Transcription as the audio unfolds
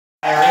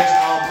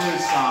Original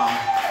blues song.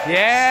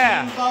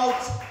 Yeah. Steamboat,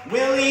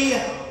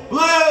 Willie,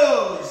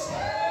 blues.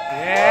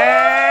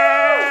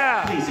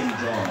 Yeah. Please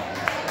enjoy.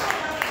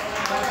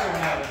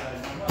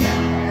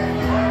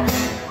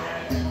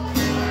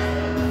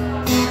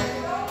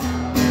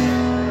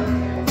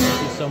 Thank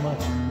you so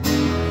much.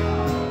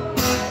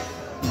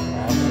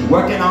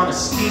 Working on a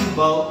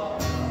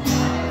steamboat,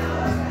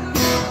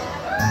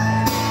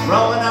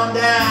 rolling on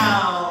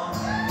down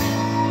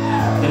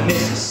the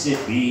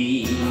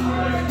Mississippi.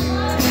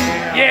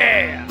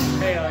 Yeah.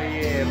 Hell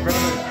yeah,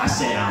 brother. I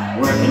said I'm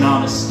working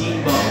on a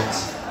steamboat,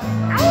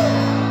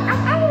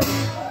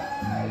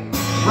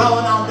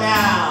 rolling on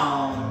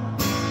down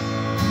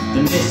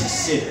the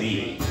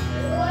Mississippi.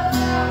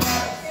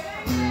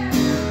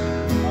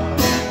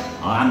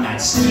 I'm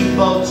that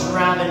steamboat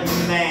driving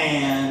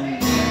man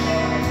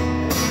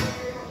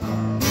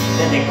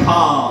that they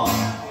call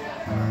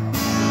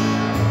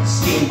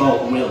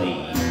Steamboat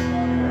Willie.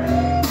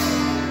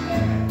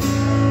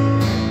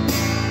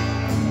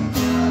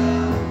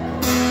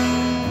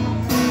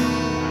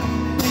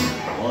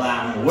 Well,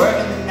 I'm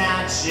working the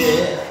night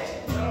shift.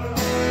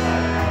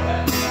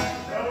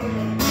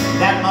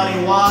 That muddy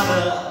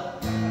water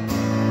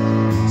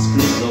is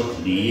crystal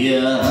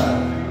clear.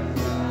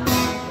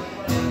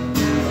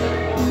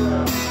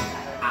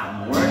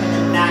 I'm working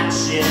the night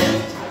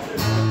shift.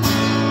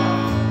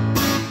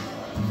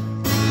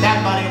 That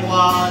muddy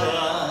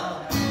water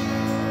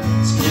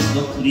is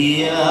crystal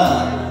clear.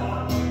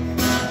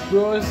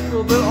 Bro, I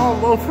spilled it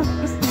all over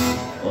us.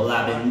 Well,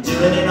 I've been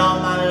doing it all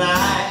my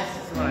life.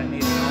 That's what I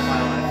need all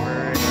my life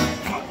for.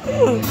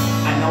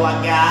 I know I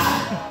got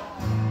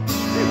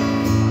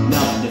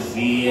nothing to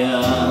fear.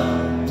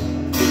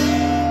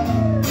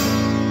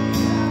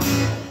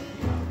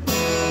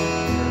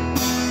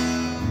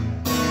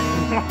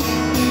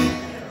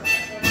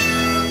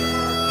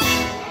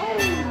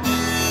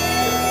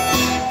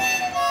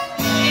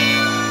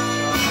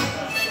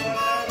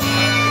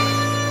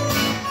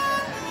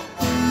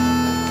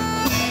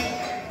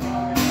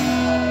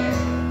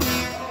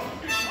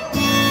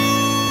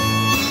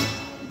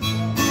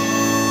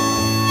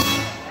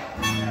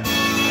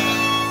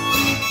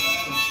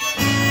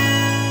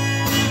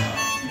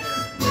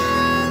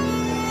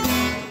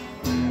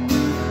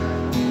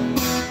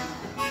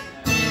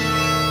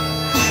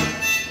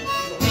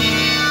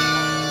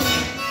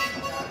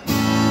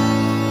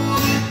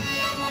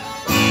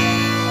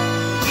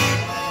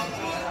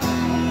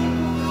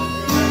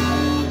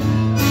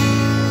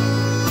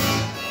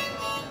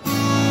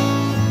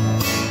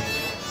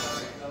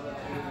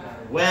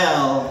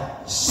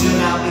 Well, soon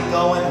I'll be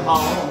going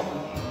home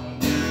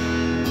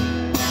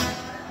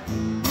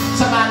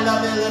to my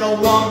lovely little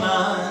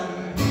woman,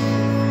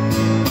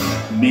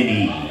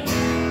 Minnie.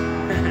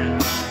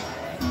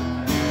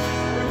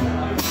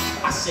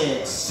 I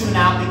said, soon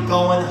I'll be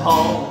going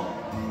home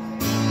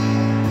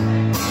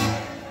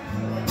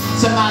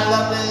to my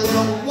lovely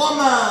little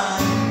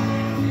woman,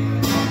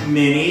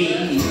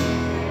 Minnie.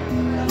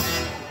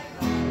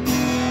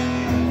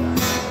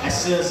 As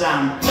soon as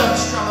I'm done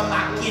strumming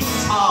my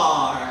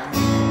guitar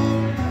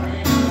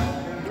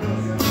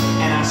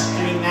and I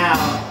string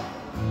out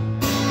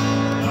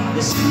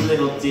this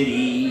little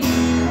ditty.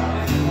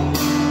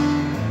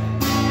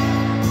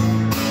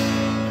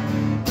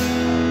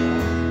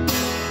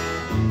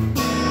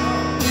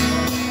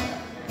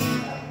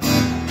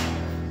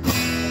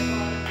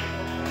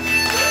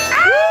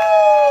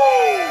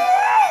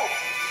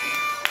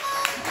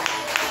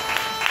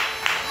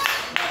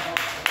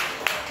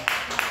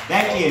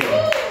 Thank you.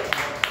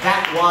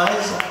 That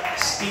was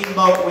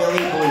Steamboat Willie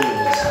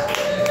Blues.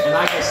 And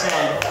like I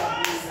said,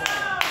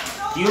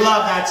 if you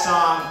love that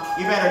song,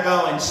 you better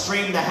go and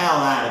stream the hell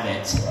out of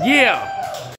it. Yeah.